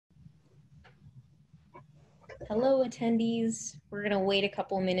Hello, attendees. We're going to wait a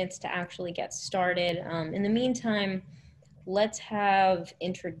couple minutes to actually get started. In the meantime, let's have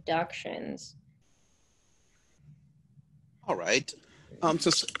introductions. All right.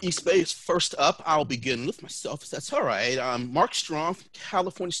 Since East Bay is first up, I'll begin with myself, if that's all right. I'm Mark Strong from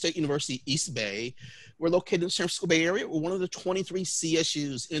California State University, East Bay. We're located in the San Francisco Bay Area. We're one of the 23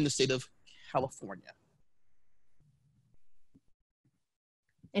 CSUs in the state of California.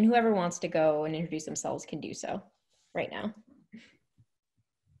 And whoever wants to go and introduce themselves can do so right now.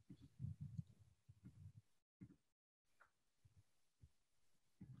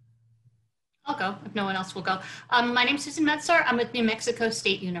 I'll go if no one else will go. My name is Susan Metzler. I'm with New Mexico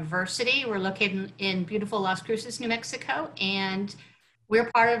State University. We're located in beautiful Las Cruces, New Mexico, and we're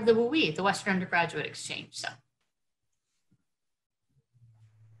part of the WUI, the Western Undergraduate Exchange. So,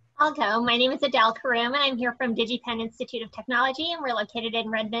 I'll go. My name is Adele Karama. I'm here from DigiPen Institute of Technology, and we're located in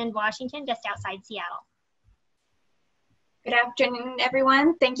Redmond, Washington, just outside Seattle. Good afternoon,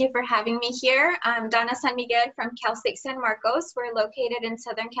 everyone. Thank you for having me here. I'm Donna San Miguel from Cal State San Marcos. We're located in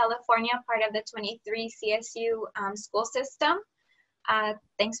Southern California, part of the 23 CSU school system.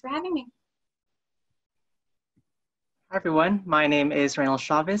 Thanks for having me. Hi, everyone. My name is Reynold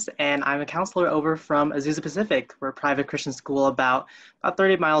Chavez, and I'm a counselor over from Azusa Pacific. We're a private Christian school about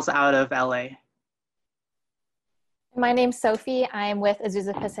 30 miles out of LA. My name's Sophie. I'm with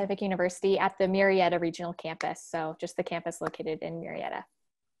Azusa Pacific University at the Murrieta Regional Campus, so just the campus located in Murrieta.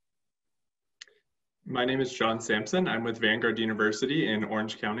 My name is John Sampson. I'm with Vanguard University in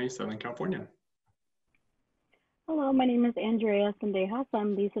Orange County, Southern California. Hello, my name is Andrea Sendejas.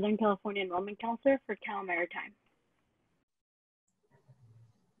 I'm the Southern California Enrollment Counselor for Cal Maritime.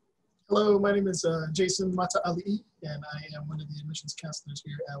 Hello, my name is Jason Mata Ali, and I am one of the admissions counselors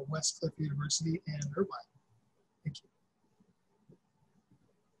here at Westcliff University in Irvine. Thank you.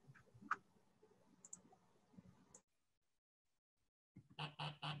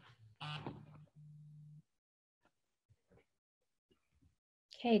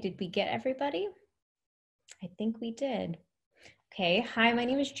 Okay, did we get everybody? I think we did. Okay, hi, my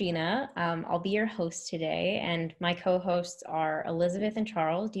name is Gina. I'll be your host today, and my co-hosts are Elizabeth and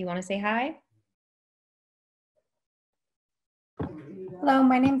Charles. Do you want to say hi? Hello,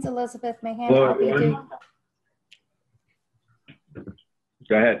 my name is Elizabeth Mahan. Hello, everyone.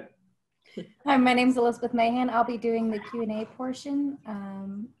 Go ahead. Hi, my name is Elizabeth Mahan. I'll be doing the Q&A portion.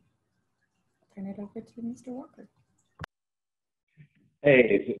 Turn it over to Mr. Walker.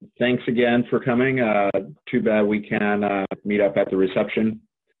 Hey, thanks again for coming. Too bad we can meet up at the reception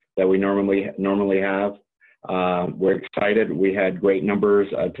that we normally have. We're excited. We had great numbers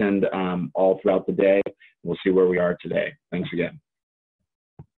attend all throughout the day. We'll see where we are today. Thanks again.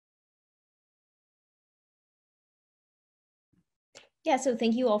 Yeah, so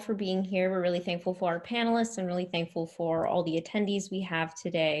thank you all for being here. We're really thankful for our panelists and really thankful for all the attendees we have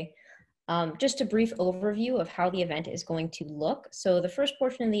today. Just a brief overview of how the event is going to look. So the first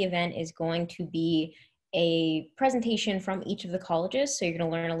portion of the event is going to be a presentation from each of the colleges. So you're going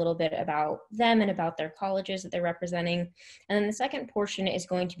to learn a little bit about them and about their colleges that they're representing. And then the second portion is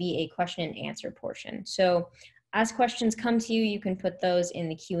going to be a question and answer portion. So as questions come to you, you can put those in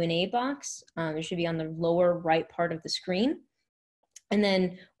the Q&A box. It should be on the lower right part of the screen. And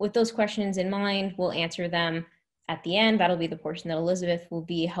then with those questions in mind, we'll answer them at the end. That'll be the portion that Elizabeth will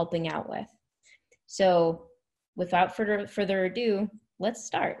be helping out with. So without further ado, let's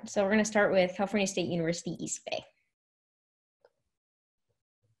start. So we're going to start with California State University, East Bay.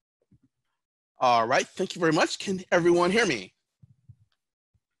 All right, thank you very much. Can everyone hear me?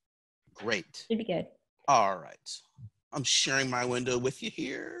 Great. Should be good. All right, I'm sharing my window with you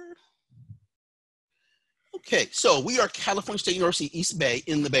here. Okay, so we are California State University, East Bay,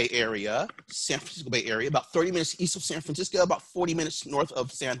 in the Bay Area, San Francisco Bay Area, about 30 minutes east of San Francisco, about 40 minutes north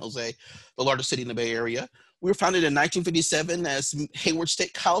of San Jose, the largest city in the Bay Area. We were founded in 1957 as Hayward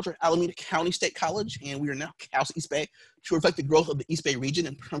State College or Alameda County State College, and we are now Cal East Bay to reflect the growth of the East Bay region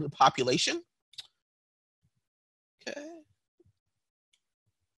in terms of population. Okay.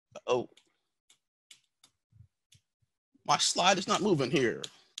 Oh, my slide is not moving here.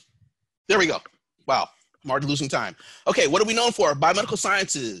 There we go. Wow. I'm already losing time. Okay, what are we known for? Biomedical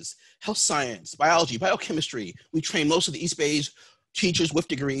sciences, health science, biology, biochemistry. We train most of the East Bay's teachers with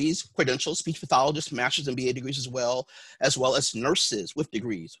degrees, credentials, speech pathologists, master's and BA degrees as well as nurses with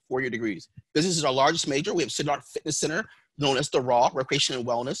degrees, 4-year degrees. Business is our largest major. We have City-Art Fitness Center, known as the Raw, Recreation and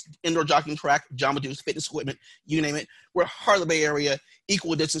Wellness, indoor jogging track, Jamba Juice, fitness equipment, you name it. We're heart of the Bay Area,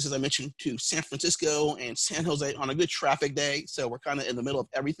 equal distance, as I mentioned, to San Francisco and San Jose on a good traffic day. So we're kind of in the middle of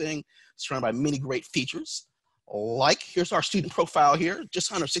everything, surrounded by many great features. Like, here's our student profile here,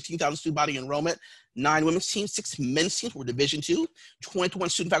 just under 16,000 student body enrollment, 9 women's teams, 6 men's teams. We're Division II,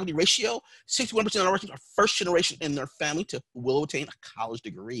 20-to-1 student faculty ratio, 61% of our teams are first generation in their family to will attain a college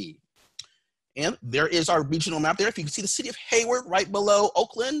degree. And there is our regional map there. If you can see the city of Hayward right below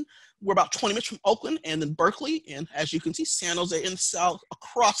Oakland, we're about 20 minutes from Oakland, and then Berkeley, and as you can see, San Jose in the south,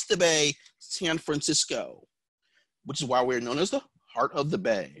 across the bay, San Francisco, which is why we're known as the heart of the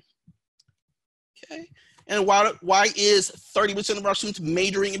bay. Okay, and why is 30% of our students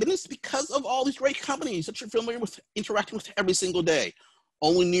majoring in business? Because of all these great companies that you're familiar with, interacting with every single day.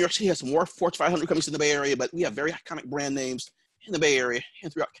 Only New York City has more Fortune 500 companies in the Bay Area, but we have very iconic brand names in the Bay Area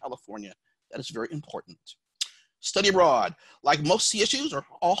and throughout California. That is very important. Study abroad. Like most CSUs, or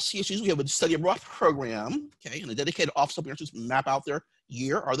all CSUs, we have a study abroad program, okay, and a dedicated office of nurses map out their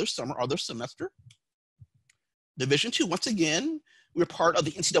year or their summer or their semester. Division II, once again, we're part of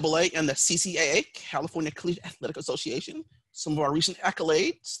the NCAA and the CCAA, California Collegiate Athletic Association. Some of our recent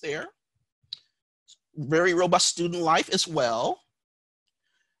accolades there. Very robust student life as well.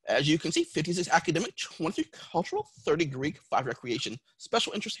 As you can see, 56 academic, 23 cultural, 30 Greek, 5 recreation,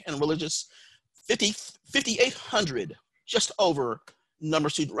 special interest and religious, 5,800, just over number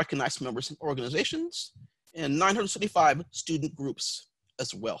of student recognized members and organizations, and 975 student groups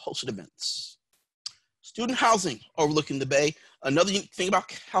as well, hosted events. Student housing overlooking the bay. Another unique thing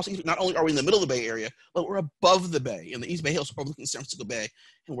about housing, not only are we in the middle of the Bay Area, but we're above the bay in the East Bay Hills overlooking San Francisco Bay.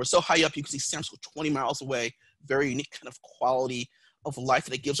 And we're so high up, you can see San Francisco 20 miles away. Very unique kind of quality of life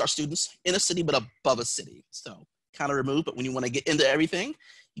that it gives our students in a city, but above a city. So kind of removed, but when you want to get into everything,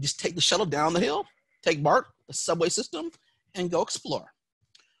 you just take the shuttle down the hill, take BART, the subway system, and go explore.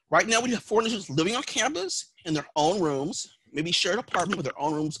 Right now, we have 4 students living on campus in their own rooms, maybe shared apartment with their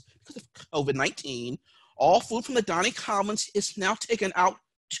own rooms because of COVID-19. All food from the dining commons is now taken out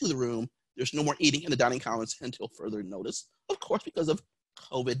to the room. There's no more eating in the dining commons until further notice, of course, because of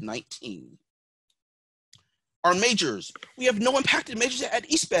COVID-19. Our majors, we have no impacted majors at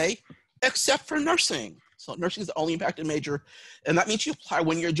East Bay except for nursing. So nursing is the only impacted major, and that means you apply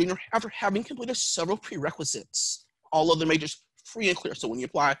when you're a junior after having completed several prerequisites. All other majors free and clear. So when you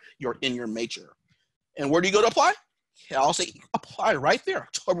apply, you're in your major. And where do you go to apply? I'll say apply right there,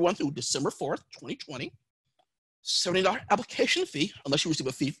 October 1 through December 4th, 2020. $70 application fee, unless you receive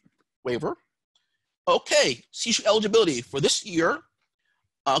a fee waiver. Okay, CSU eligibility for this year,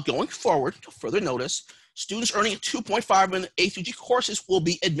 going forward to further notice, students earning a 2.5 in A3G courses will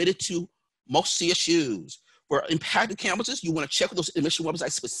be admitted to most CSUs. For impacted campuses, you want to check with those admission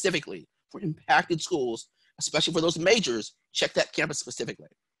websites specifically. For impacted schools, especially for those majors, check that campus specifically.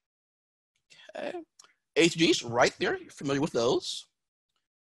 Okay, A3Gs right there, you're familiar with those.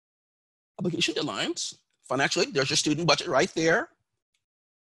 Application deadlines. Financially, there's your student budget right there.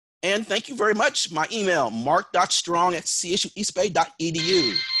 And thank you very much. My email,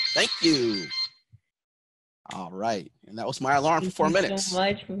 mark.strong@csueastbay.edu. Thank you. All right, and that was my alarm for 4 minutes. So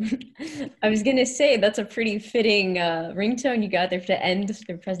much. I was gonna say, that's a pretty fitting ringtone you got there to end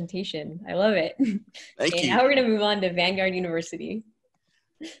the presentation. I love it. Thank you. Now we're gonna move on to Vanguard University.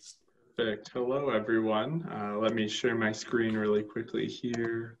 Perfect. Hello, everyone. Let me share my screen really quickly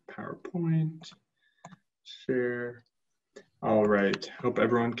here. PowerPoint. Share. All right, hope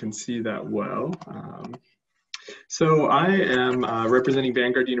everyone can see that well. So I am representing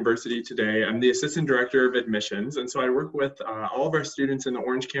Vanguard University today. I'm the Assistant Director of Admissions, and so I work with all of our students in the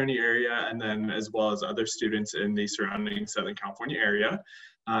Orange County area, and then as well as other students in the surrounding Southern California area.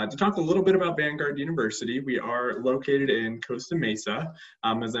 To talk a little bit about Vanguard University, we are located in Costa Mesa,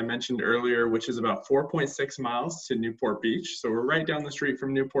 as I mentioned earlier, which is about 4.6 miles to Newport Beach. So we're right down the street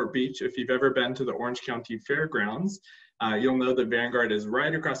from Newport Beach. If you've ever been to the Orange County Fairgrounds, you'll know that Vanguard is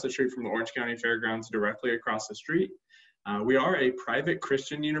right across the street from the Orange County Fairgrounds, directly across the street. We are a private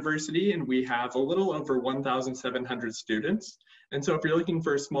Christian university, and we have a little over 1,700 students. And so if you're looking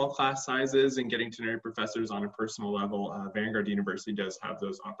for small class sizes and getting to know your professors on a personal level, Vanguard University does have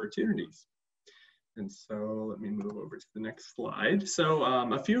those opportunities. And so let me move over to the next slide. So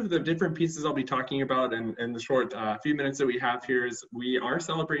a few of the different pieces I'll be talking about in the short few minutes that we have here is we are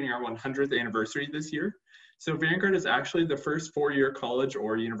celebrating our 100th anniversary this year. So Vanguard is actually the first 4-year college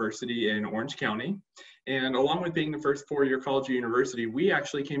or university in Orange County. And along with being the first 4-year college or university, we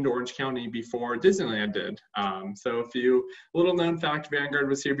actually came to Orange County before Disneyland did. So a little known fact, Vanguard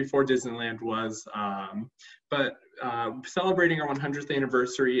was here before Disneyland was. But celebrating our 100th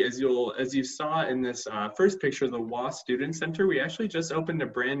anniversary, as you saw in this first picture, the WA Student Center, we actually just opened a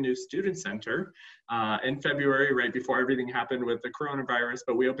brand new student center in February, right before everything happened with the coronavirus.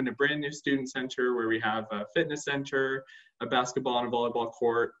 But we opened a brand new student center where we have a fitness center, a basketball and a volleyball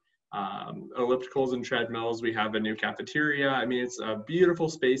court, ellipticals and treadmills. We have a new cafeteria. I mean, it's a beautiful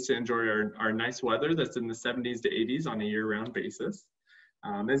space to enjoy our nice weather that's in the 70s to 80s on a year-round basis.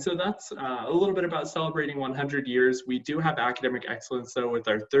 And so that's a little bit about celebrating 100 years. We do have academic excellence, though, with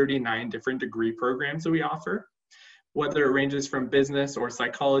our 39 different degree programs that we offer, whether it ranges from business or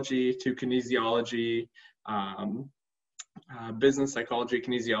psychology to kinesiology, business psychology,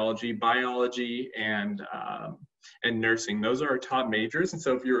 kinesiology, biology, and nursing. Those are our top majors. And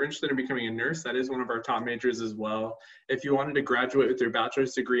so if you're interested in becoming a nurse, that is one of our top majors as well. If you wanted to graduate with your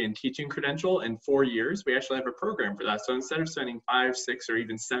bachelor's degree in teaching credential in 4 years, we actually have a program for that. So instead of spending 5, 6, or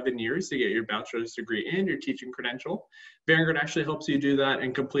even 7 years to get your bachelor's degree and your teaching credential, Vanguard actually helps you do that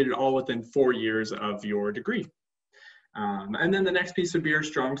and complete it all within 4 years of your degree. And then the next piece would be our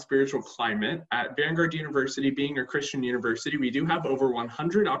strong spiritual climate. At Vanguard University, being a Christian university, we do have over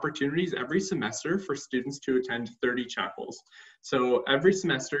 100 opportunities every semester for students to attend 30 chapels. So every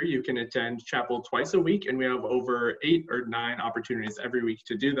semester you can attend chapel twice a week, and we have over 8 or 9 opportunities every week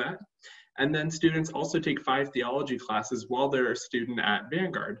to do that. And then students also take 5 theology classes while they're a student at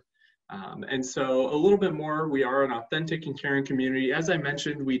Vanguard. And so a little bit more, we are an authentic and caring community. As I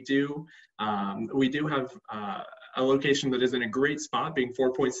mentioned, we do have a location that is in a great spot, being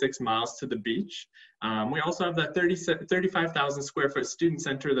 4.6 miles to the beach. We also have that 35,000 square foot student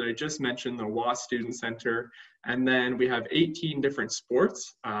center that I just mentioned, the WAS Student Center. And then we have 18 different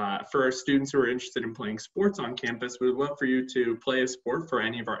sports. For our students who are interested in playing sports on campus, we would love for you to play a sport for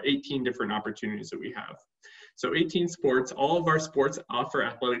any of our 18 different opportunities that we have. So 18 sports, all of our sports offer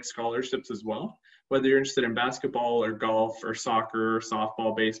athletic scholarships as well, whether you're interested in basketball or golf or soccer, or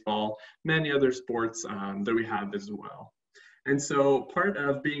softball, baseball, many other sports that we have as well. And so part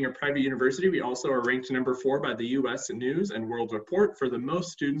of being a private university, we also are ranked number 4 by the US News and World Report for the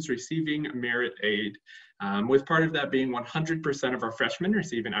most students receiving merit aid, with part of that being 100% of our freshmen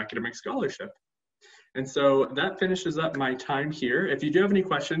receive an academic scholarship. And so that finishes up my time here. If you do have any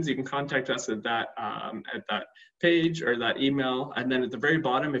questions, you can contact us at that page or that email. And then at the very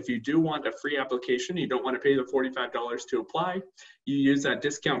bottom, if you do want a free application, you don't want to pay the $45 to apply, you use that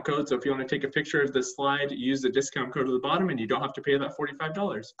discount code. So if you want to take a picture of this slide, use the discount code at the bottom and you don't have to pay that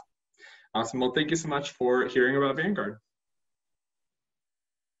 $45. Awesome. Well, thank you so much for hearing about Vanguard.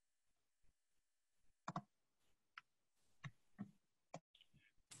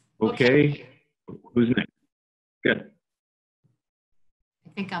 Okay. Who's next? Good. I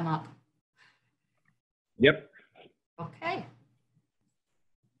think I'm up. Yep. Okay.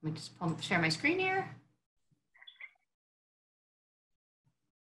 Let me just share my screen here.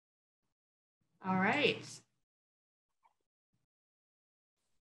 All right.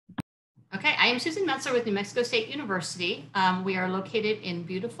 Okay, I am Susan Metzler with New Mexico State University. We are located in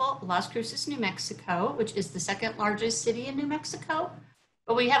beautiful Las Cruces, New Mexico, which is the 2nd largest city in New Mexico.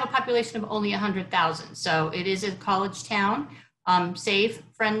 But we have a population of only 100,000. So it is a college town, safe,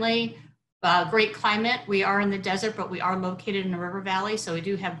 friendly, great climate. We are in the desert, but we are located in a river valley. So we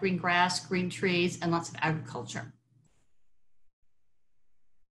do have green grass, green trees, and lots of agriculture.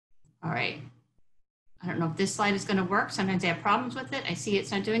 All right. I don't know if this slide is going to work. Sometimes I have problems with it. I see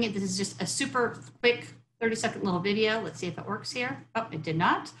it's not doing it. This is just a super quick 30-second little video. Let's see if it works here. Oh, it did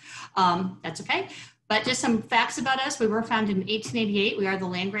not. That's okay. But just some facts about us. We were founded in 1888. We are the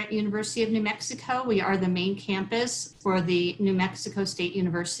land-grant University of New Mexico. We are the main campus for the New Mexico State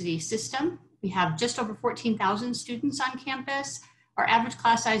University system. We have just over 14,000 students on campus. Our average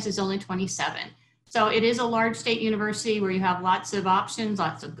class size is only 27. So it is a large state university where you have lots of options,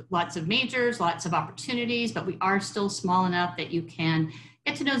 lots of majors, lots of opportunities, but we are still small enough that you can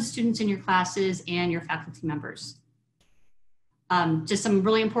get to know the students in your classes and your faculty members. Just some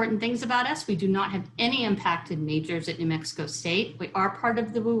really important things about us. We do not have any impacted majors at New Mexico State. We are part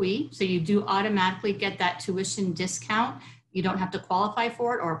of the WUI, so you do automatically get that tuition discount. You don't have to qualify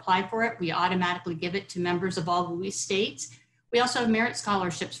for it or apply for it. We automatically give it to members of all WUI states. We also have merit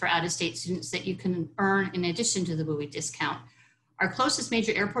scholarships for out-of-state students that you can earn in addition to the WUI discount. Our closest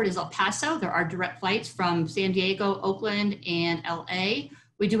major airport is El Paso. There are direct flights from San Diego, Oakland, and LA.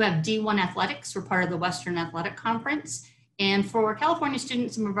 We do have D1 athletics. We're part of the Western Athletic Conference. And for California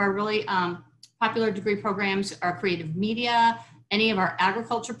students, some of our really popular degree programs are creative media, any of our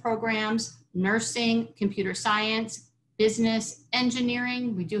agriculture programs, nursing, computer science, business,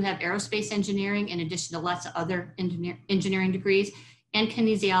 engineering. We do have aerospace engineering in addition to lots of other engineering degrees, and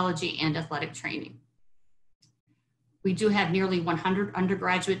kinesiology and athletic training. We do have nearly 100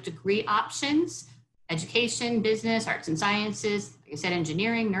 undergraduate degree options, education, business, arts and sciences, like I said,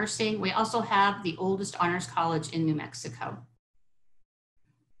 engineering, nursing. We also have the oldest honors college in New Mexico.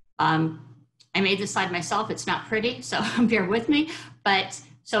 I made this slide myself. It's not pretty, so bear with me. But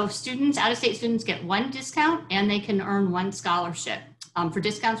So students, out-of-state students get 1 discount and they can earn 1 scholarship. For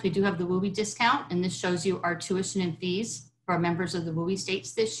discounts, we do have the WUI discount, and this shows you our tuition and fees for members of the WUI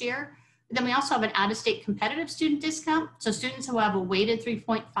states this year. And then we also have an out-of-state competitive student discount. So students who have a weighted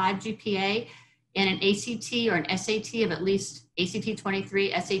 3.5 GPA and an ACT or an SAT of at least ACT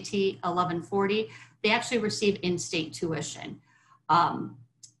 23, SAT 1140, they actually receive in-state tuition.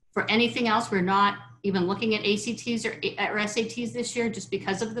 For anything else, we're not even looking at ACTs or SATs this year just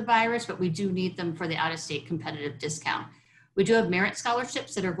because of the virus, but we do need them for the out-of-state competitive discount. We do have merit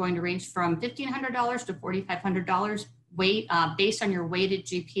scholarships that are going to range from $1,500 to $4,500 based on your weighted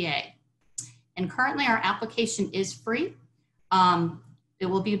GPA. And currently our application is free. It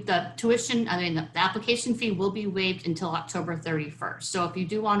will be the tuition, the application fee will be waived until October 31st. So if you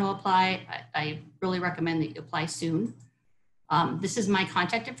do want to apply, I really recommend that you apply soon. This is my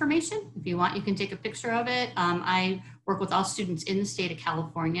contact information. If you want, you can take a picture of it. I work with all students in the state of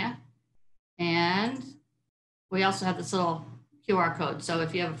California. And we also have this little QR code. So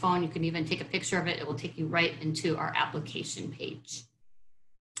if you have a phone, you can even take a picture of it. It will take you right into our application page.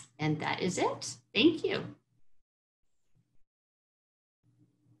 And that is it. Thank you.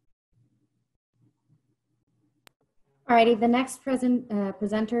 Alrighty, the next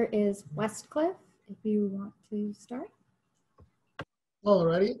presenter is Westcliff, if you want to start.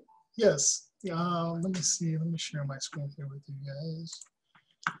 Alrighty, yes. Let me see, let me share my screen here with you guys.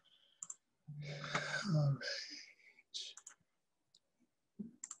 All right.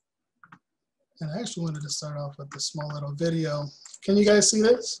 And I actually wanted to start off with a small little video. Can you guys see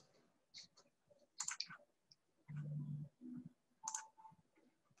this?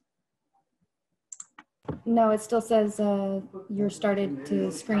 No, it still says you're started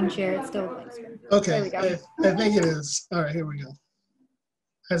to screen share. It's still like screen. Okay, there we go. I think it is. All right, here we go.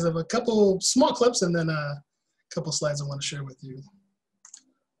 I have a couple small clips and then a couple slides I want to share with you.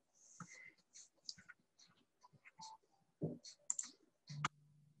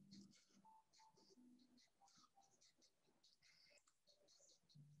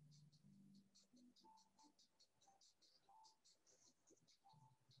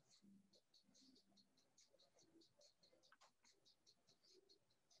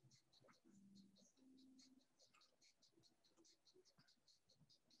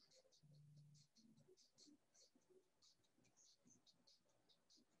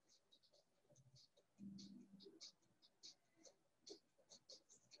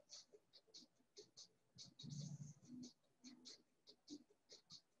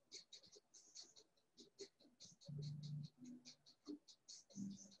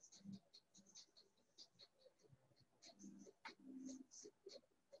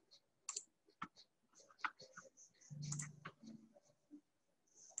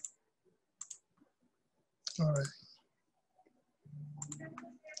 All right.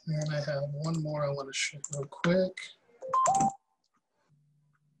 And I have one more I want to share real quick.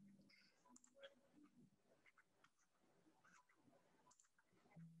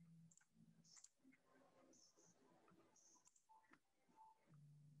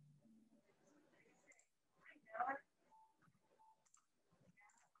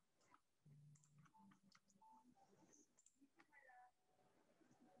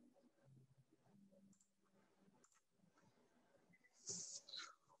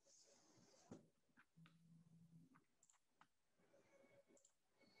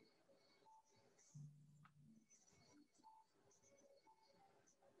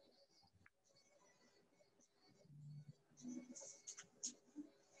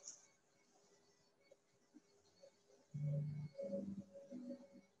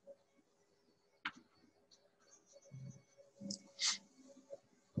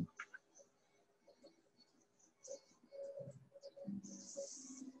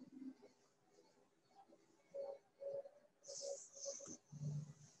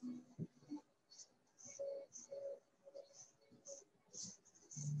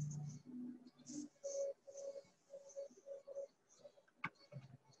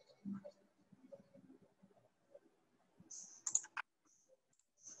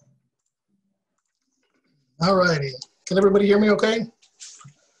 All righty. Can everybody hear me okay?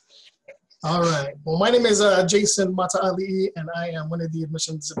 All right. Well, my name is Jason Mata-Ali, and I am one of the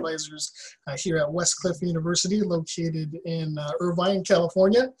admissions advisors here at Westcliff University, located in Irvine,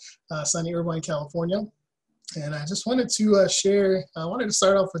 California, sunny Irvine, California. And I just wanted to share, I wanted to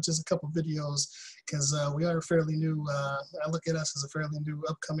start off with just a couple videos because we are fairly new. I look at us as a fairly new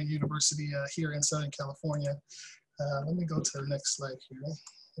upcoming university here in Southern California. Let me go to the next slide here.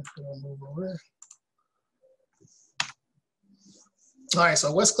 If we'll move over. All right,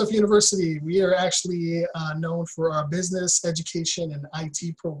 so Westcliff University, we are actually known for our business, education, and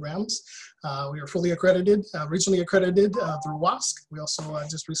IT programs. We are fully accredited, regionally accredited through WASC. We also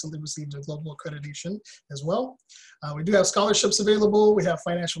just recently received a global accreditation as well. We do have scholarships available. We have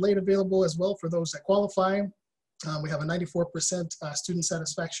financial aid available as well for those that qualify. We have a 94% student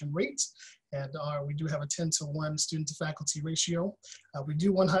satisfaction rate, and we do have a 10-to-1 student to faculty ratio. We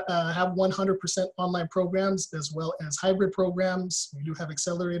do have 100% online programs as well as hybrid programs. We do have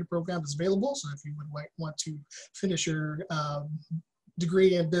accelerated programs available, so if you would want to finish your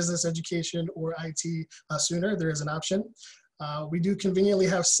degree in business education or IT sooner, there is an option. We do conveniently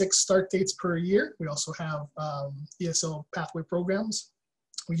have 6 start dates per year. We also have ESL pathway programs.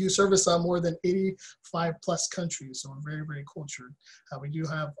 We do service more than 85 plus countries, so we're very, very cultured. We do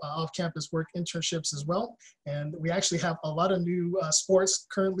have off-campus work internships as well. And we actually have a lot of new sports,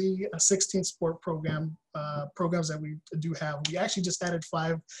 currently 16 sport programs that we do have. We actually just added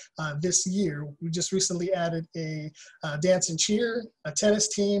 5 this year. We just recently added a dance and cheer, a tennis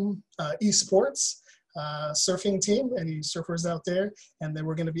team, esports, surfing team, any surfers out there, and then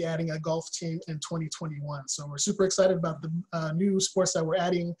we're going to be adding a golf team in 2021. So we're super excited about the new sports that we're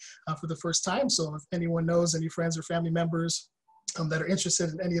adding for the first time. So if anyone knows any friends or family members that are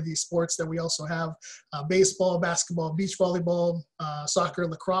interested in any of these sports, that we also have baseball, basketball, beach volleyball, soccer,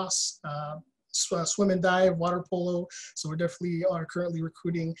 lacrosse, swim and dive, water polo. So we definitely are currently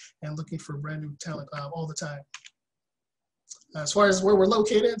recruiting and looking for brand new talent all the time. As far as where we're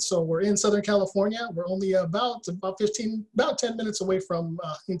located, so we're in Southern California. We're only about 10 minutes away from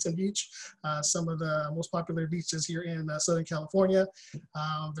Huntington Beach, some of the most popular beaches here in Southern California.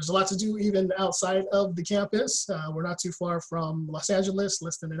 There's a lot to do even outside of the campus. We're not too far from Los Angeles,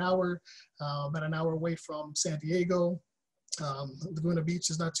 less than an hour, about an hour away from San Diego. Laguna Beach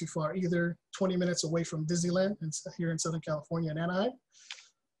is not too far either, 20 minutes away from Disneyland here in Southern California and Anaheim.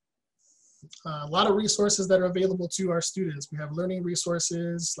 A lot of resources that are available to our students. We have learning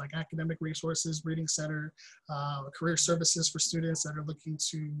resources like academic resources, reading center, career services for students that are looking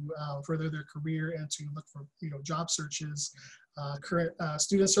to further their career and to look for job searches, current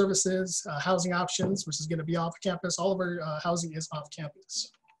student services, housing options, which is going to be off campus. All of our housing is off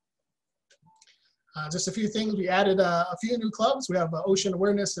campus. Just a few things. We added a few new clubs. We have Ocean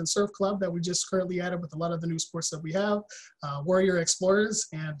Awareness and Surf Club that we just currently added with a lot of the new sports that we have, Warrior Explorers,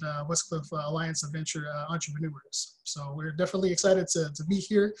 and Westcliff Alliance Adventure Entrepreneurs. So we're definitely excited to be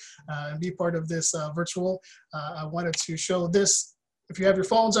here and be part of this virtual. I wanted to show this. If you have your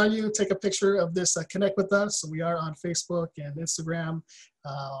phones on you, take a picture of this, connect with us. So we are on Facebook and Instagram.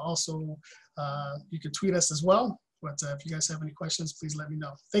 Also, you can tweet us as well. But if you guys have any questions, please let me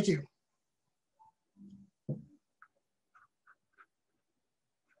know. Thank you.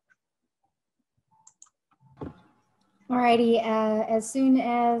 Alrighty, as soon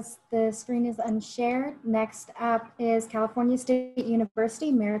as the screen is unshared, next up is California State University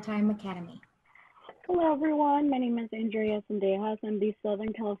Maritime Academy. Hello everyone, my name is Andrea Sendejas. I'm the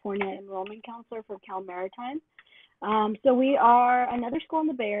Southern California Enrollment Counselor for Cal Maritime. So we are another school in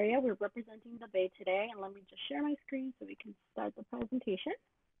the Bay Area. We're representing the Bay today, and let me just share my screen so we can start the presentation.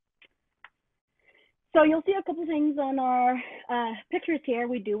 So you'll see a couple things on our pictures here.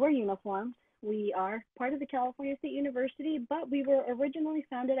 We do wear uniforms. We are part of the California State University, but we were originally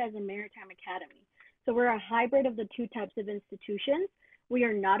founded as a maritime academy. So we're a hybrid of the 2 types of institutions. We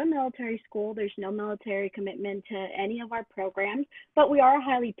are not a military school. There's no military commitment to any of our programs, but we are a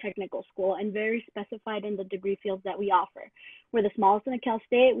highly technical school and very specified in the degree fields that we offer. We're the smallest in the Cal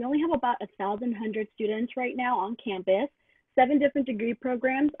State. We only have about 1,100 students right now on campus, 7 different degree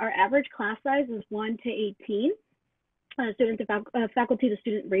programs. Our average class size is 1 to 18, student to faculty to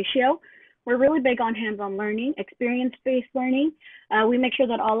student ratio. We're really big on hands-on learning, experience-based learning. We make sure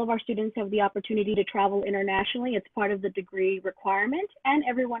that all of our students have the opportunity to travel internationally. It's part of the degree requirement, and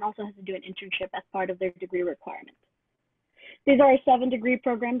everyone also has to do an internship as part of their degree requirement. These are our 7 degree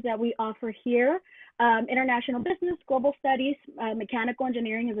programs that we offer here. International business, global studies, mechanical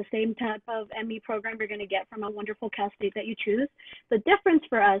engineering is the same type of ME program you're going to get from a wonderful Cal State that you choose. The difference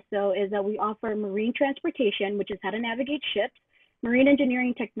for us, though, is that we offer marine transportation, which is how to navigate ships, marine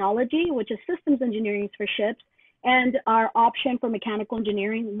engineering technology, which is systems engineering for ships, and our option for mechanical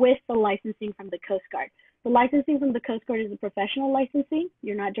engineering with the licensing from the Coast Guard. The licensing from the Coast Guard is a professional licensing.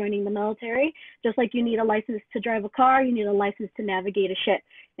 You're not joining the military. Just like you need a license to drive a car, you need a license to navigate a ship.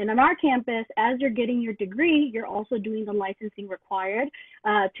 And on our campus, as you're getting your degree, you're also doing the licensing required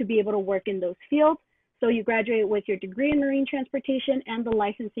to be able to work in those fields. So you graduate with your degree in marine transportation and the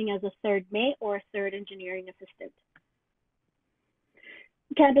licensing as a 3rd mate or a 3rd engineering assistant.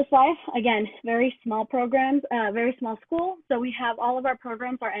 Campus life, again, very small programs, very small school. So we have all of our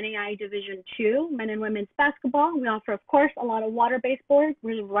programs are NAI Division II, men and women's basketball. We offer, of course, a lot of water-based sports.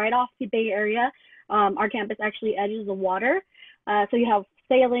 We're right off the Bay Area. Our campus actually edges the water. So you have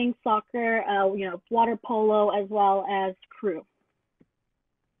sailing, soccer, water polo, as well as crew.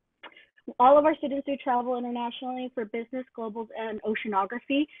 All of our students do travel internationally for business, globals, and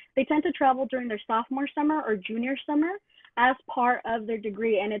oceanography. They tend to travel during their sophomore summer or junior summer as part of their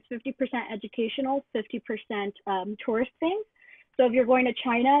degree, and it's 50% educational, 50% tourist things. So if you're going to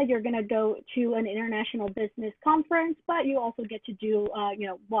China, you're going to go to an international business conference, but you also get to do,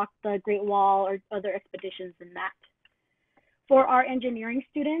 walk the Great Wall or other expeditions in that. For our engineering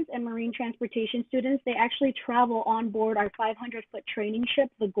students and marine transportation students, they actually travel on board our 500-foot training ship,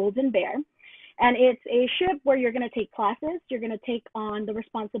 the Golden Bear. And it's a ship where you're going to take classes, you're going to take on the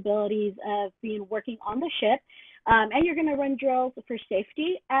responsibilities of working on the ship, and you're going to run drills for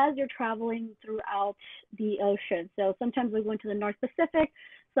safety as you're traveling throughout the ocean. So sometimes we go into the North Pacific,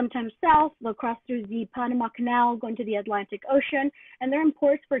 sometimes south, they'll cross through the Panama Canal, going to the Atlantic Ocean, and they're in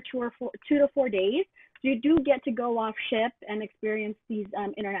ports for 2 to 4 days. So you do get to go off ship and experience these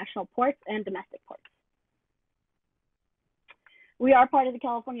international ports and domestic ports. We are part of the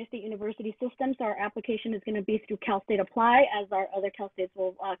California State University system, so our application is going to be through Cal State Apply, as our other Cal States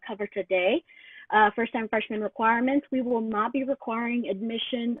will cover today. First-time freshman requirements, we will not be requiring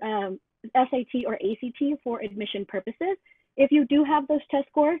admission, SAT or ACT for admission purposes. If you do have those test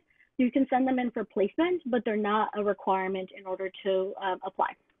scores, you can send them in for placement, but they're not a requirement in order to apply.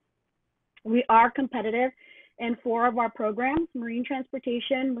 We are competitive in 4 of our programs: marine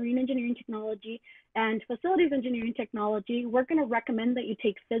transportation, marine engineering technology, and facilities engineering technology. We're going to recommend that you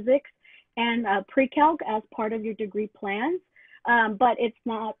take physics and pre-calc as part of your degree plans, but it's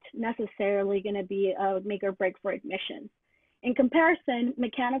not necessarily going to be a make or break for admissions. In comparison,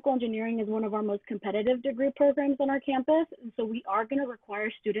 mechanical engineering is one of our most competitive degree programs on our campus, and so we are going to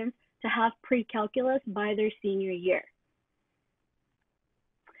require students to have pre-calculus by their senior year.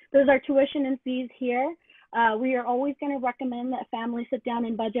 Those are tuition and fees here. We are always going to recommend that families sit down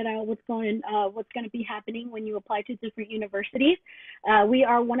and budget out what's going to be happening when you apply to different universities. We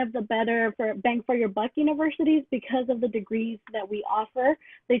are one of the better bang for your buck universities because of the degrees that we offer.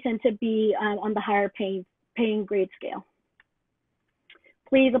 They tend to be on the higher paying grade scale.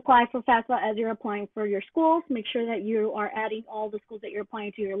 Please apply for FAFSA as you're applying for your schools. Make sure that you are adding all the schools that you're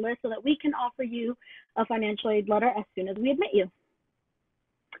applying to your list so that we can offer you a financial aid letter as soon as we admit you.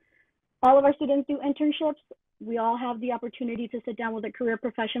 All of our students do internships. We all have the opportunity to sit down with a career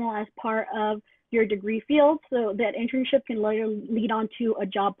professional as part of your degree field, so that internship can later lead on to a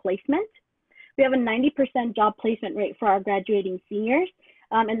job placement. We have a 90% job placement rate for our graduating seniors,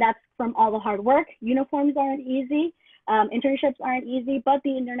 and that's from all the hard work. Uniforms aren't easy, internships aren't easy, but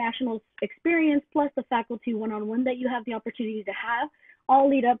the international experience plus the faculty one-on-one that you have the opportunity to have all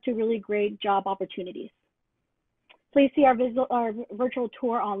lead up to really great job opportunities. Please see our virtual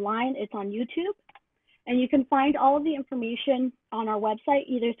tour online. It's on YouTube. And you can find all of the information on our website,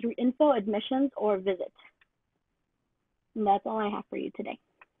 either through info, admissions, or visit. And that's all I have for you today.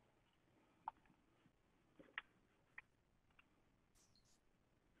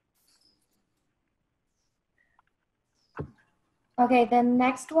 Okay, the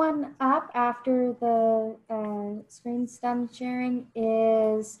next one up after the screen's done sharing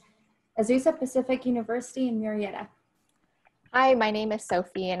is Azusa Pacific University in Murrieta. Hi, my name is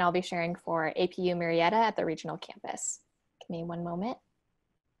Sophie, and I'll be sharing for APU Murrieta at the regional campus. Give me one moment.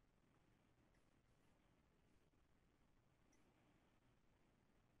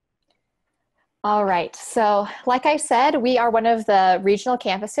 All right, so like I said, we are one of the regional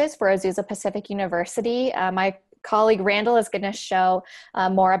campuses for Azusa Pacific University. My colleague Randall is going to show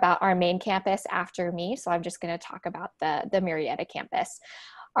more about our main campus after me, so I'm just going to talk about the Murrieta campus.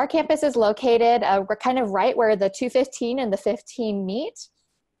 Our campus is located, we're kind of right where the 215 and the 15 meet.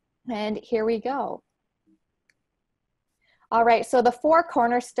 And here we go. All right, so the 4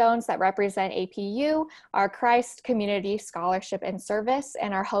 cornerstones that represent APU are Christ, community, scholarship, and service.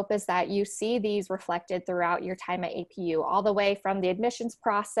 And our hope is that you see these reflected throughout your time at APU, all the way from the admissions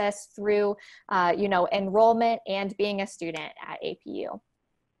process through, enrollment and being a student at APU.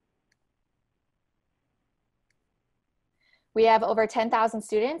 We have over 10,000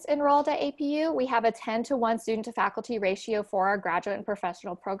 students enrolled at APU. We have a 10-to-1 student to faculty ratio for our graduate and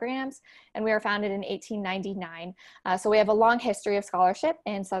professional programs, and we were founded in 1899. So we have a long history of scholarship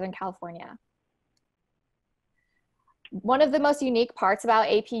in Southern California. One of the most unique parts about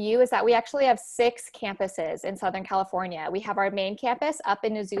APU is that we actually have 6 campuses in Southern California. We have our main campus up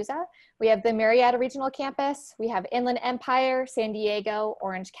in Azusa. We have the Murrieta Regional Campus. We have Inland Empire, San Diego,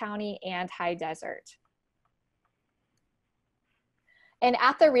 Orange County, and High Desert. And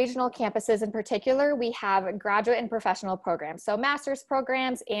at the regional campuses in particular, we have graduate and professional programs, so master's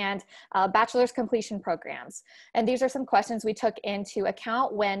programs and bachelor's completion programs. And these are some questions we took into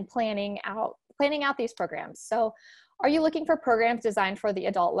account when planning out these programs. So, are you looking for programs designed for the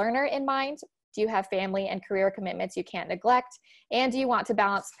adult learner in mind? Do you have family and career commitments you can't neglect? And do you want to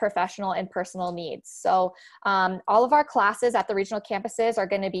balance professional and personal needs? So all of our classes at the regional campuses are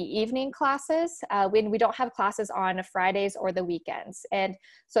going to be evening classes when we don't have classes on Fridays or the weekends. And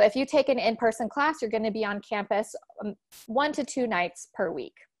so if you take an in-person class, you're going to be on campus 1 to 2 nights per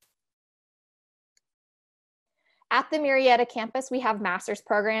week. At the Murrieta campus, we have master's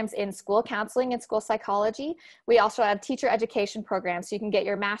programs in school counseling and school psychology. We also have teacher education programs, so you can get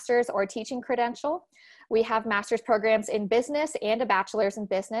your master's or teaching credential. We have master's programs in business and a bachelor's in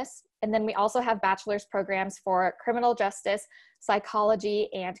business. And then we also have bachelor's programs for criminal justice, psychology,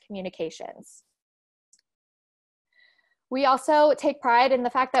 and communications. We also take pride in the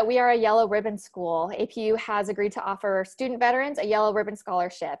fact that we are a yellow ribbon school. APU has agreed to offer student veterans a yellow ribbon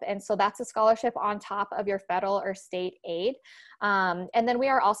scholarship. And so that's a scholarship on top of your federal or state aid. And then we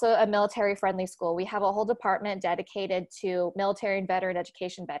are also a military friendly school. We have a whole department dedicated to military and veteran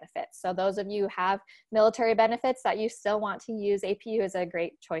education benefits. So those of you who have military benefits that you still want to use, APU is a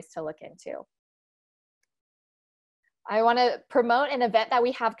great choice to look into. I want to promote an event that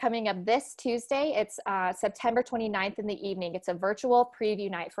we have coming up this Tuesday. It's September 29th in the evening. It's a virtual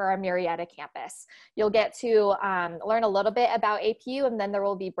preview night for our Murrieta campus. You'll get to learn a little bit about APU, and then there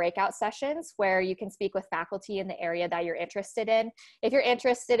will be breakout sessions where you can speak with faculty in the area that you're interested in. If you're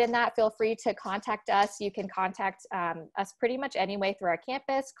interested in that, feel free to contact us. You can contact us pretty much any way through our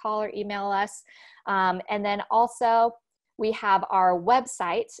campus, call or email us. And then also, we have our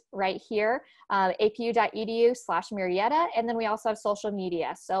website right here, apu.edu/Murrieta, and then we also have social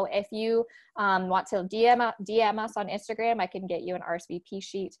media. So if you want to DM us on Instagram, I can get you an RSVP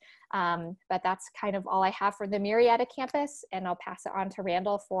sheet. But that's kind of all I have for the Murrieta campus, and I'll pass it on to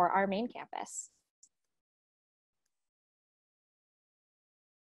Randall for our main campus.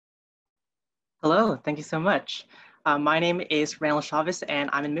 Hello, thank you so much. My name is Randall Chavez, and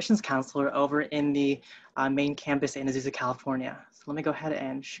I'm an admissions counselor over in the main campus in Azusa, California. So let me go ahead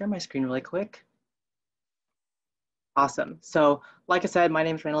and share my screen really quick. Awesome. So like I said, my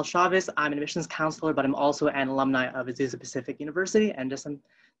name is Randall Chavez. I'm an admissions counselor, but I'm also an alumni of Azusa Pacific University, and I'm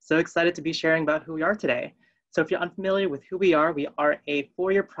so excited to be sharing about who we are today. So if you're unfamiliar with who we are a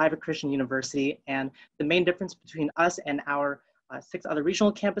 4-year private Christian university, and the main difference between us and our 6 other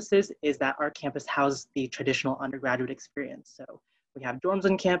regional campuses is that our campus houses the traditional undergraduate experience. So we have dorms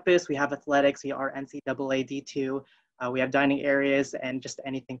on campus, we have athletics, we are NCAA D2, we have dining areas, and just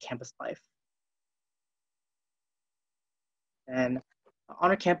anything campus life. And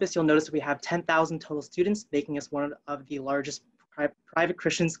on our campus, you'll notice we have 10,000 total students, making us one of the largest private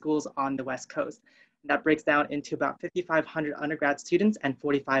Christian schools on the West Coast. And that breaks down into about 5,500 undergrad students and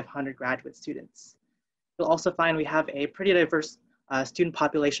 4,500 graduate students. You'll also find we have a pretty diverse student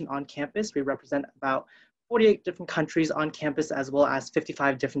population on campus. We represent about 48 different countries on campus, as well as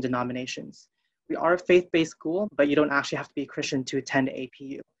 55 different denominations. We are a faith-based school, but you don't actually have to be a Christian to attend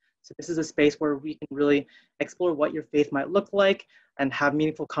APU. So this is a space where we can really explore what your faith might look like and have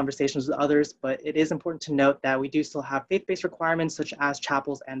meaningful conversations with others. But it is important to note that we do still have faith-based requirements such as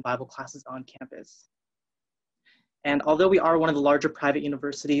chapels and Bible classes on campus. And although we are one of the larger private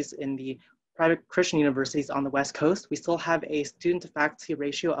universities in the private Christian universities on the West Coast, we still have a student to faculty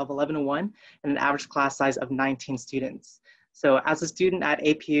ratio of 11:1 and an average class size of 19 students. So as a student at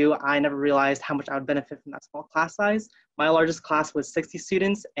APU, I never realized how much I would benefit from that small class size. My largest class was 60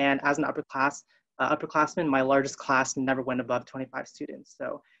 students, and as an upperclassman, my largest class never went above 25 students.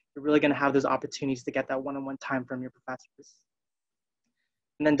 So you're really gonna have those opportunities to get that one-on-one time from your professors.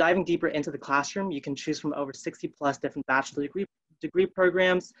 And then diving deeper into the classroom, you can choose from over 60+ different bachelor degree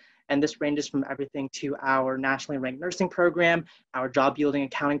programs, and this ranges from everything to our nationally ranked nursing program, our job yielding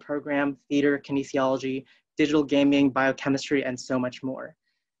accounting program, theater, kinesiology, digital gaming, biochemistry, and so much more.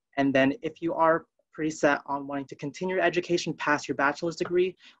 And then if you are pretty set on wanting to continue your education past your bachelor's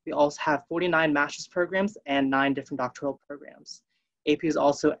degree, we also have 49 master's programs and 9 different doctoral programs. AP is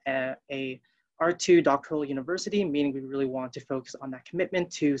also a R2 doctoral university, meaning we really want to focus on that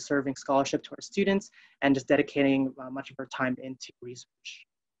commitment to serving scholarship to our students and just dedicating much of our time into research.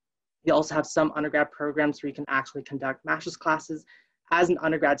 We also have some undergrad programs where you can actually conduct master's classes as an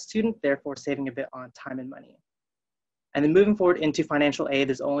undergrad student, therefore saving a bit on time and money. And then moving forward into financial aid,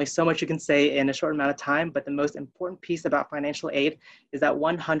 there's only so much you can say in a short amount of time, but the most important piece about financial aid is that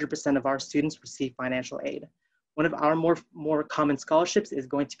 100% of our students receive financial aid. One of our more common scholarships is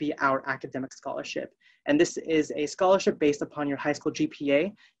going to be our academic scholarship. And this is a scholarship based upon your high school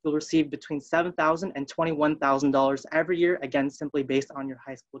GPA. You'll receive between $7,000 and $21,000 every year, again, simply based on your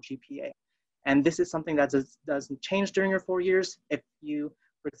high school GPA. And this is something that doesn't change during your 4 years. If you,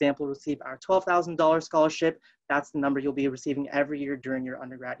 for example, receive our $12,000 scholarship, that's the number you'll be receiving every year during your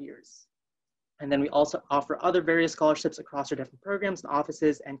undergrad years. And then we also offer other various scholarships across our different programs and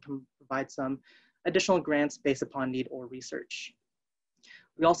offices and can provide some additional grants based upon need or research.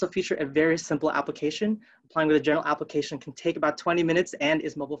 We also feature a very simple application. Applying with a general application can take about 20 minutes and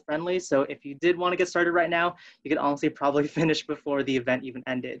is mobile friendly. So if you did want to get started right now, you could honestly probably finish before the event even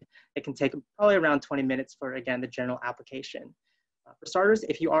ended. It can take probably around 20 minutes for, again, the general application. For starters,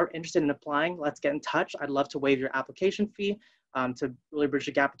 if you are interested in applying, let's get in touch. I'd love to waive your application fee to really bridge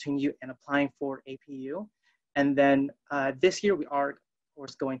the gap between you and applying for APU. And then this year we are, of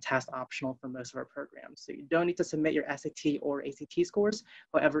course, going test optional for most of our programs. So you don't need to submit your SAT or ACT scores.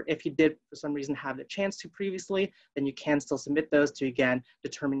 However, if you did for some reason have the chance to previously, then you can still submit those to, again,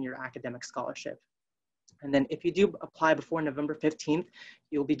 determine your academic scholarship. And then if you do apply before November 15th,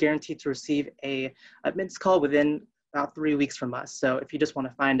 you'll be guaranteed to receive a admittance call within about 3 weeks from us. So if you just want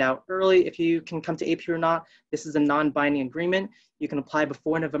to find out early if you can come to APU or not, this is a non-binding agreement. You can apply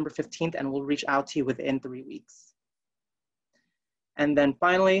before November 15th and we'll reach out to you within 3 weeks. And then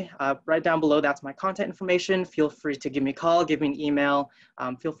finally, right down below, that's my contact information. Feel free to give me a call, give me an email.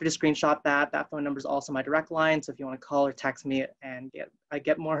 Feel free to screenshot that. That phone number is also my direct line. So if you want to call or text me and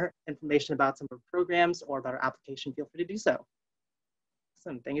get more information about some of our programs or about our application, feel free to do so.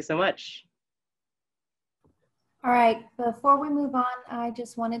 Awesome, thank you so much. All right, before we move on, I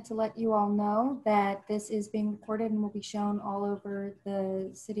just wanted to let you all know that this is being recorded and will be shown all over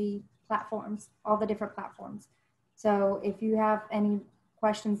the city platforms, all the different platforms. So if you have any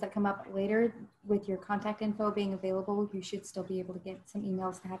questions that come up later with your contact info being available, you should still be able to get some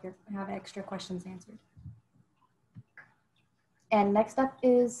emails to have extra questions answered. And next up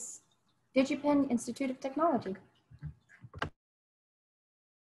is DigiPen Institute of Technology.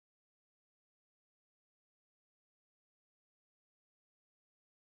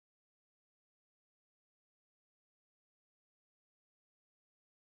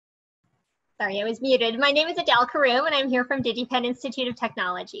 Sorry, I was muted. My name is Adele Karoum, and I'm here from DigiPen Institute of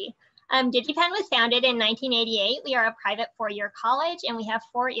Technology. DigiPen was founded in 1988. We are a private four-year college, and we have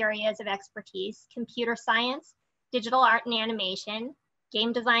 4 areas of expertise: computer science, digital art and animation,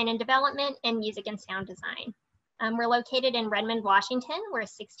 game design and development, and music and sound design. We're located in Redmond, Washington. We're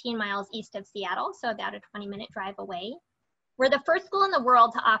 16 miles east of Seattle, so about a 20-minute drive away. We're the first school in the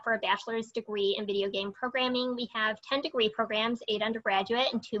world to offer a bachelor's degree in video game programming. We have 10 degree programs, 8 undergraduate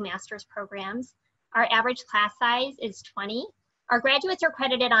and 2 master's programs. Our average class size is 20. Our graduates are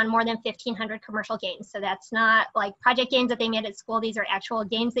credited on more than 1,500 commercial games. So that's not like project games that they made at school. These are actual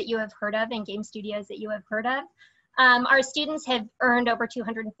games that you have heard of and game studios that you have heard of. Our students have earned over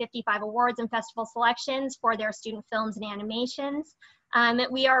 255 awards and festival selections for their student films and animations.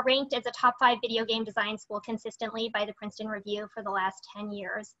 We are ranked as a top 5 video game design school consistently by the Princeton Review for the last 10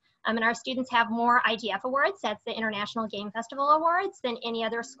 years. And our students have more IGF awards, that's the International Game Festival Awards, than any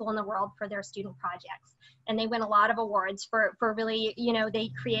other school in the world for their student projects. And they win a lot of awards for really, you know,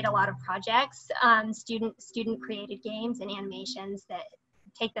 they create a lot of projects, student created games and animations that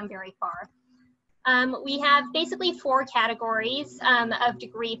take them very far. We have basically 4 categories of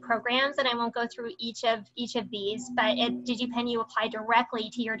degree programs, and I won't go through each of these, but at DigiPen you apply directly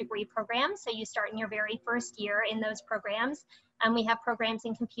to your degree program, so you start in your very first year in those programs. We have programs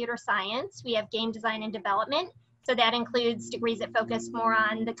in computer science, we have game design and development, so that includes degrees that focus more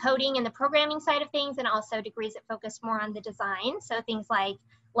on the coding and the programming side of things, and also degrees that focus more on the design, so things like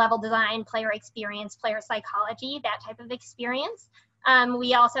level design, player experience, player psychology, that type of experience.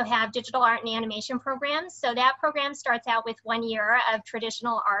 We also have digital art and animation programs. So that program starts out with 1 year of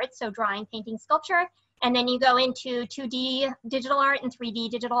traditional art, so drawing, painting, sculpture, and then you go into 2D digital art and 3D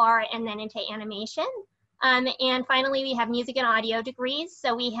digital art, and then into animation. And finally, we have music and audio degrees.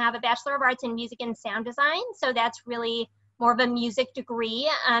 So we have a Bachelor of Arts in Music and Sound Design. So that's really more of a music degree.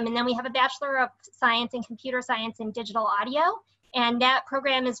 And then we have a Bachelor of Science in Computer Science and Digital Audio. And that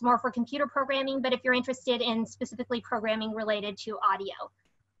program is more for computer programming, but if you're interested in specifically programming related to audio.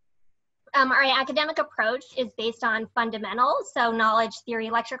 Our academic approach is based on fundamentals, so knowledge, theory,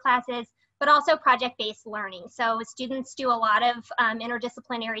 lecture classes, but also project-based learning. So students do a lot of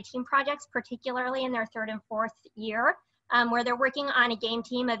interdisciplinary team projects, particularly in their 3rd and 4th year, where they're working on a game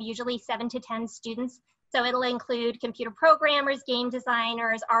team of usually 7 to 10 students So it'll include computer programmers, game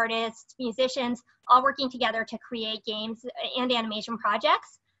designers, artists, musicians, all working together to create games and animation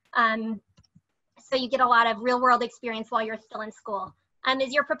projects. So you get a lot of real world experience while you're still in school.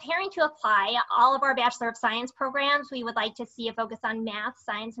 As you're preparing to apply, all of our Bachelor of Science programs, we would like to see a focus on math,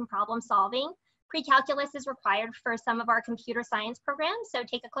 science, and problem solving. Pre-calculus is required for some of our computer science programs, so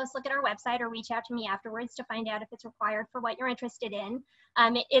take a close look at our website or reach out to me afterwards to find out if it's required for what you're interested in.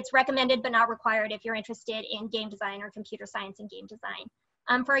 It's recommended but not required if you're interested in game design or computer science and game design.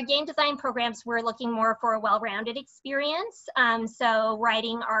 For our game design programs, we're looking more for a well-rounded experience, so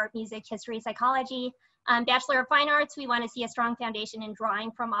writing, art, music, history, psychology. Bachelor of Fine Arts, we want to see a strong foundation in drawing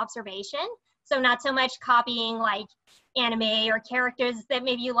from observation. So not so much copying like anime or characters that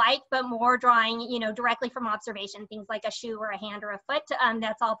maybe you like, but more drawing, you know, directly from observation, things like a shoe or a hand or a foot.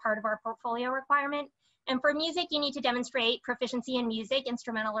 That's all part of our portfolio requirement. And for music, you need to demonstrate proficiency in music,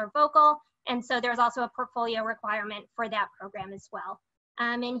 instrumental or vocal. And so there's also a portfolio requirement for that program as well.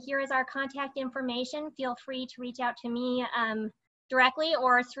 And here is our contact information. Feel free to reach out to me directly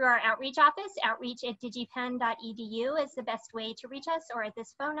or through our outreach office. Outreach@digipen.edu is the best way to reach us, or at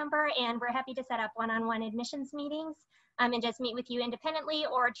this phone number, and we're happy to set up one-on-one admissions meetings and just meet with you independently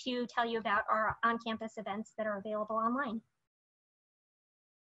or to tell you about our on-campus events that are available online.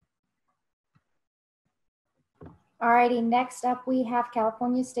 Alrighty, next up we have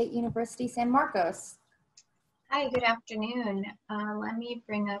California State University, San Marcos. Hi, good afternoon. Let me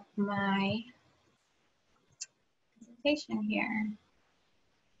bring up my presentation here.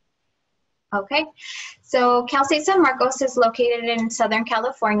 Okay, so Cal State San Marcos is located in Southern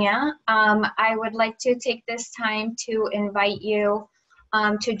California. I would like to take this time to invite you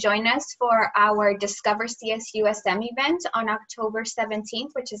to join us for our Discover CSU SM event on October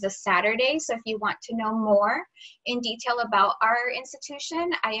 17th, which is a Saturday. So if you want to know more in detail about our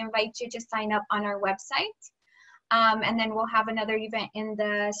institution, I invite you to sign up on our website. And then we'll have another event in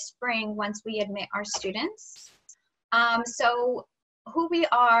the spring once we admit our students. So who we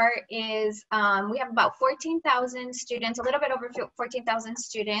are is, we have about 14,000 students, a little bit over 14,000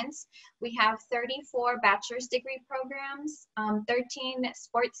 students. We have 34 bachelor's degree programs, 13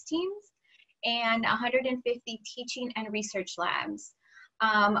 sports teams, and 150 teaching and research labs.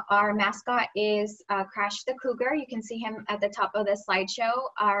 Our mascot is Crash the Cougar. You can see him at the top of the slideshow.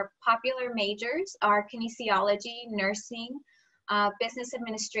 Our popular majors are kinesiology, nursing, business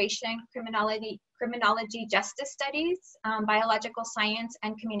administration, criminology, justice studies, biological science,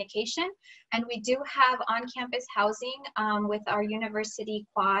 and communication. And we do have on-campus housing with our university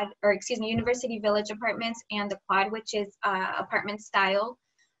quad, or excuse me, University Village apartments and the quad, which is apartment style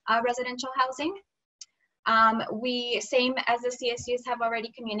residential housing. We, same as the CSUs have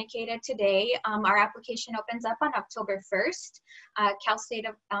already communicated today, our application opens up on October 1st.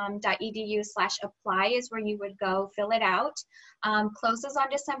 calstate.edu/apply is where you would go fill it out. Closes on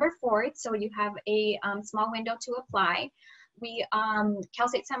December 4th, so you have a small window to apply. We, Cal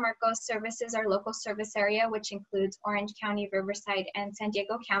State San Marcos services our local service area, which includes Orange County, Riverside, and San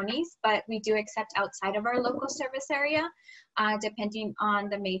Diego counties, but we do accept outside of our local service area, depending on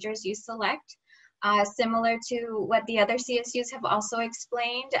the majors you select. Similar to what the other CSUs have also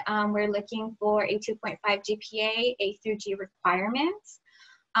explained, we're looking for a 2.5 GPA, A through G requirements.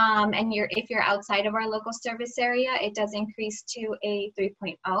 And if you're outside of our local service area, it does increase to a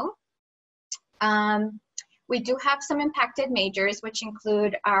 3.0. We do have some impacted majors, which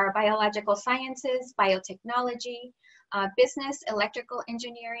include our biological sciences, biotechnology, business, electrical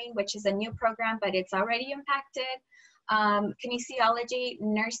engineering, which is a new program, but it's already impacted. Kinesiology,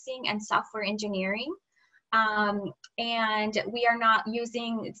 nursing, and software engineering. And we are not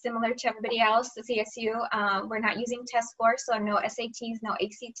using, similar to everybody else, the CSU, we're not using test scores, so no SATs, no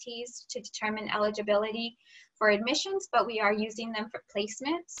ACTs to determine eligibility for admissions, but we are using them for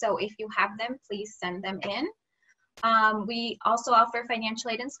placement. So if you have them, please send them in. We also offer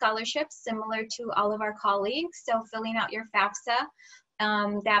financial aid and scholarships similar to all of our colleagues. So filling out your FAFSA,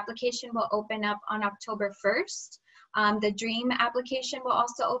 the application will open up on October 1st. The DREAM application will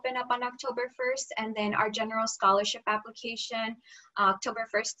also open up on October 1st, and then our general scholarship application, October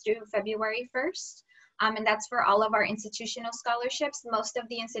 1st through February 1st. And that's for all of our institutional scholarships. Most of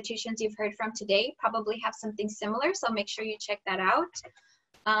the institutions you've heard from today probably have something similar, so make sure you check that out.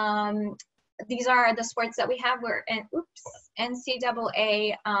 These are the sports that we have. We're in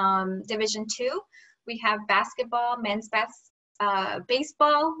NCAA Division II. We have basketball, men's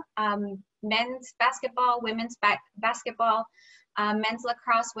baseball, men's basketball, women's basketball, men's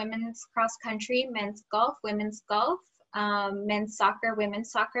lacrosse, women's cross country, men's golf, women's golf, men's soccer,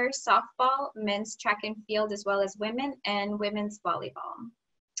 women's soccer, softball, men's track and field, as well as women, and women's volleyball.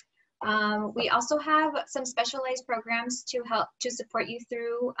 We also have some specialized programs to help to support you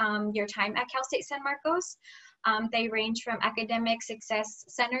through your time at Cal State San Marcos. They range from academic success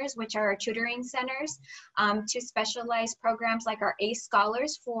centers, which are tutoring centers, to specialized programs like our ACE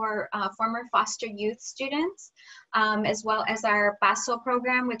Scholars for former foster youth students, as well as our PASO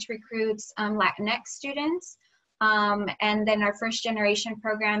program, which recruits Latinx students. And then our first generation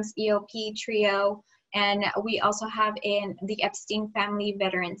programs, EOP, TRIO, and we also have the Epstein Family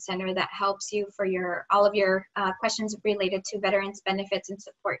Veterans Center that helps you for all of your questions related to veterans benefits and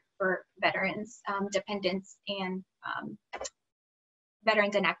support for veterans, dependents, and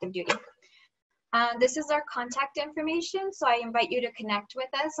veterans in active duty. This is our contact information, so I invite you to connect with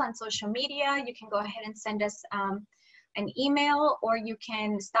us on social media. You can go ahead and send us an email, or you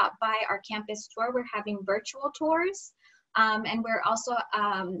can stop by our campus tour. We're having virtual tours. And we're also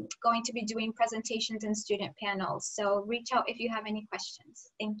going to be doing presentations and student panels. So reach out if you have any questions.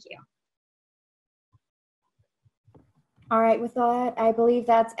 Thank you. All right, with that, I believe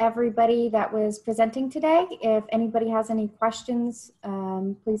that's everybody that was presenting today. If anybody has any questions,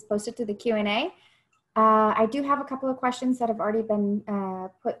 please post it to the Q&A. I do have a couple of questions that have already been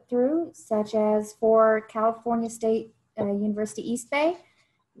put through, such as for California State University East Bay.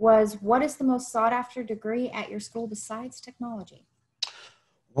 What is the most sought after degree at your school besides technology?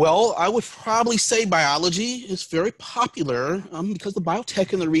 Well, I would probably say biology is very popular because the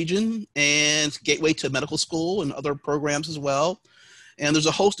biotech in the region and gateway to medical school and other programs as well. And there's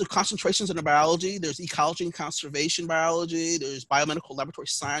a host of concentrations in biology. There's ecology and conservation biology. There's biomedical laboratory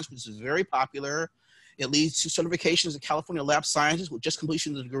science, which is very popular. It leads to certifications as a California lab scientist with just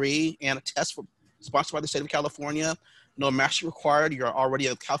completion of the degree and a test sponsored by the state of California. No master required. You're already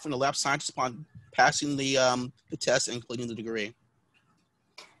a California lab scientist upon passing the test and completing the degree.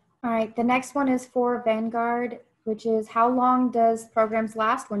 All right, the next one is for Vanguard, which is how long does programs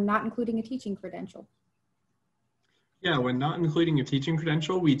last when not including a teaching credential? Yeah, when not including a teaching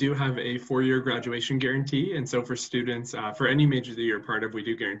credential, we do have a 4-year graduation guarantee. And so for students, for any major that you're part of, we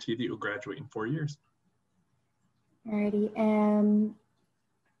do guarantee that you'll graduate in 4 years. All righty, and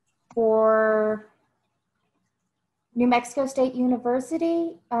for New Mexico State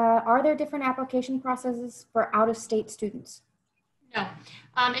University, are there different application processes for out-of-state students? No,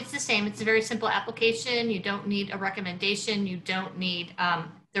 it's the same. It's a very simple application. You don't need a recommendation. You don't need,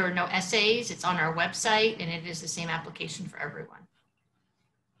 there are no essays. It's on our website, and it is the same application for everyone.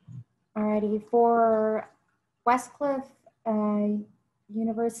 Alrighty, for Westcliff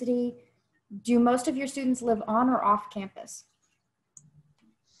University, do most of your students live on or off campus?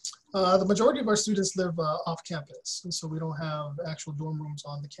 The majority of our students live off campus, and so we don't have actual dorm rooms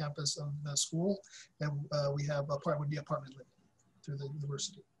on the campus of the school, and we have would be apartment living through the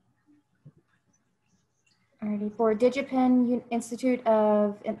university. Alrighty, for DigiPen Institute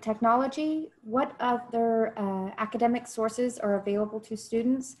of Technology, what other academic sources are available to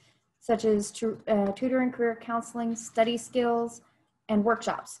students, such as tutoring, career counseling, study skills, and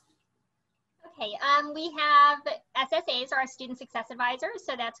workshops? Okay, we have SSAs, or our student success advisors.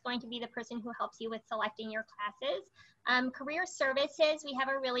 So that's going to be the person who helps you with selecting your classes. Career services, we have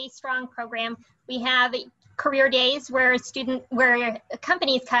a really strong program. We have career days where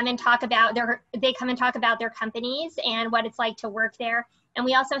companies come and talk about their companies and what it's like to work there. And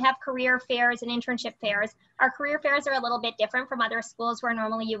we also have career fairs and internship fairs. Our career fairs are a little bit different from other schools where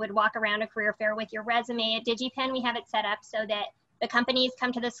normally you would walk around a career fair with your resume. At DigiPen, we have it set up so that the companies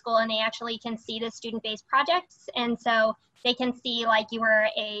come to the school and they actually can see the student-based projects. And so they can see, like, you were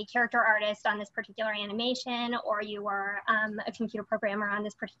a character artist on this particular animation, or you were a computer programmer on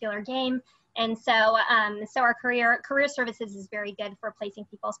this particular game. And so, so our career services is very good for placing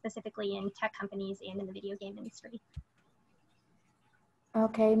people specifically in tech companies and in the video game industry.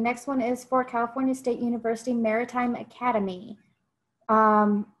 Okay, next one is for California State University Maritime Academy.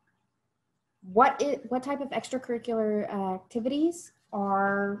 What type of extracurricular activities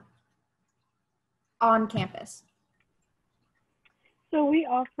are on campus? So we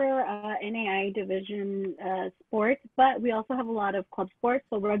offer NAI division sports, but we also have a lot of club sports.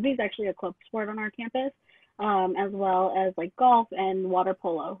 So rugby is actually a club sport on our campus, as well as like golf and water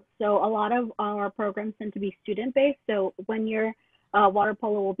polo. So a lot of our programs tend to be student-based. So when you're water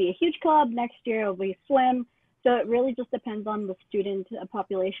polo will be a huge club, next year it'll be swim. So it really just depends on the student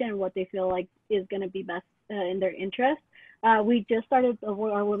population and what they feel like is going to be best in their interest. We just started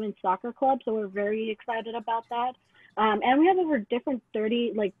our women's soccer club, so we're very excited about that. And we have over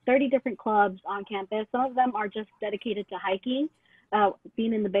 30 different clubs on campus. Some of them are just dedicated to hiking.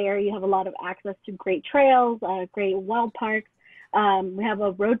 Being in the Bay Area, you have a lot of access to great trails, great wild parks. We have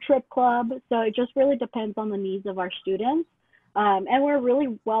a road trip club. So it just really depends on the needs of our students. And we're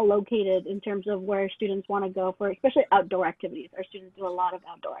really well located in terms of where students want to go for especially outdoor activities. Our students do a lot of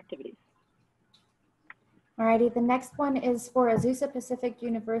outdoor activities. Alrighty, the next one is for Azusa Pacific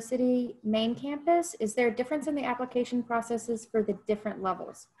University main campus. Is there a difference in the application processes for the different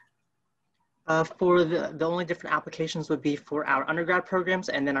levels? For the only different applications would be for our undergrad programs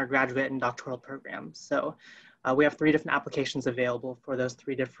and then our graduate and doctoral programs. So we have 3 different applications available for those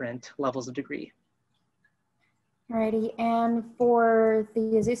 3 different levels of degree. Alrighty, and for the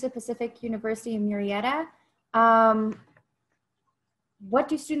Azusa Pacific University in Murrieta, what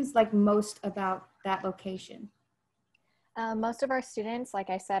do students like most about that location? Most of our students, like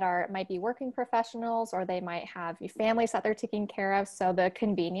I said, might be working professionals, or they might have families that they're taking care of. So the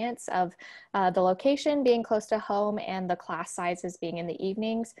convenience of the location being close to home and the class sizes being in the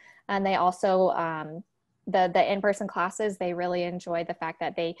evenings. And they also, the in-person classes, they really enjoy the fact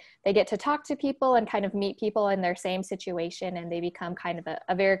that they get to talk to people and kind of meet people in their same situation, and they become kind of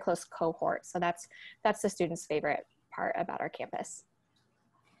a very close cohort. So that's the students' favorite part about our campus.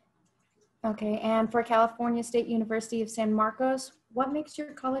 Okay, and for California State University of San Marcos, what makes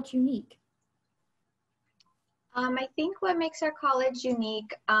your college unique? I think what makes our college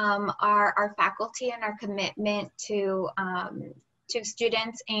unique are our faculty and our commitment to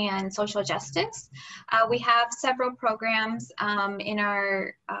students and social justice. We have several programs in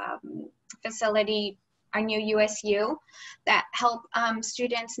our facility, our new USU, that help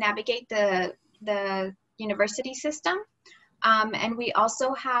students navigate the university system. And we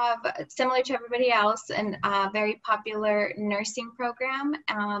also have, similar to everybody else, a very popular nursing program,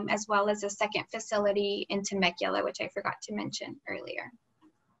 as well as a second facility in Temecula, which I forgot to mention earlier.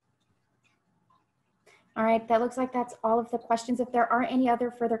 All right, that looks like that's all of the questions. If there are any other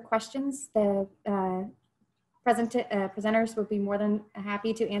further questions, the presenters would be more than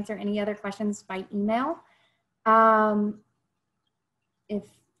happy to answer any other questions by email. If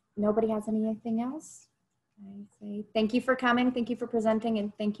nobody has anything else, I say thank you for coming, thank you for presenting,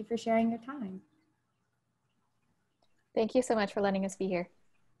 and thank you for sharing your time. Thank you so much for letting us be here.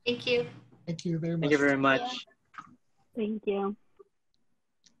 Thank you. Thank you very much. Thank you very much. Thank you.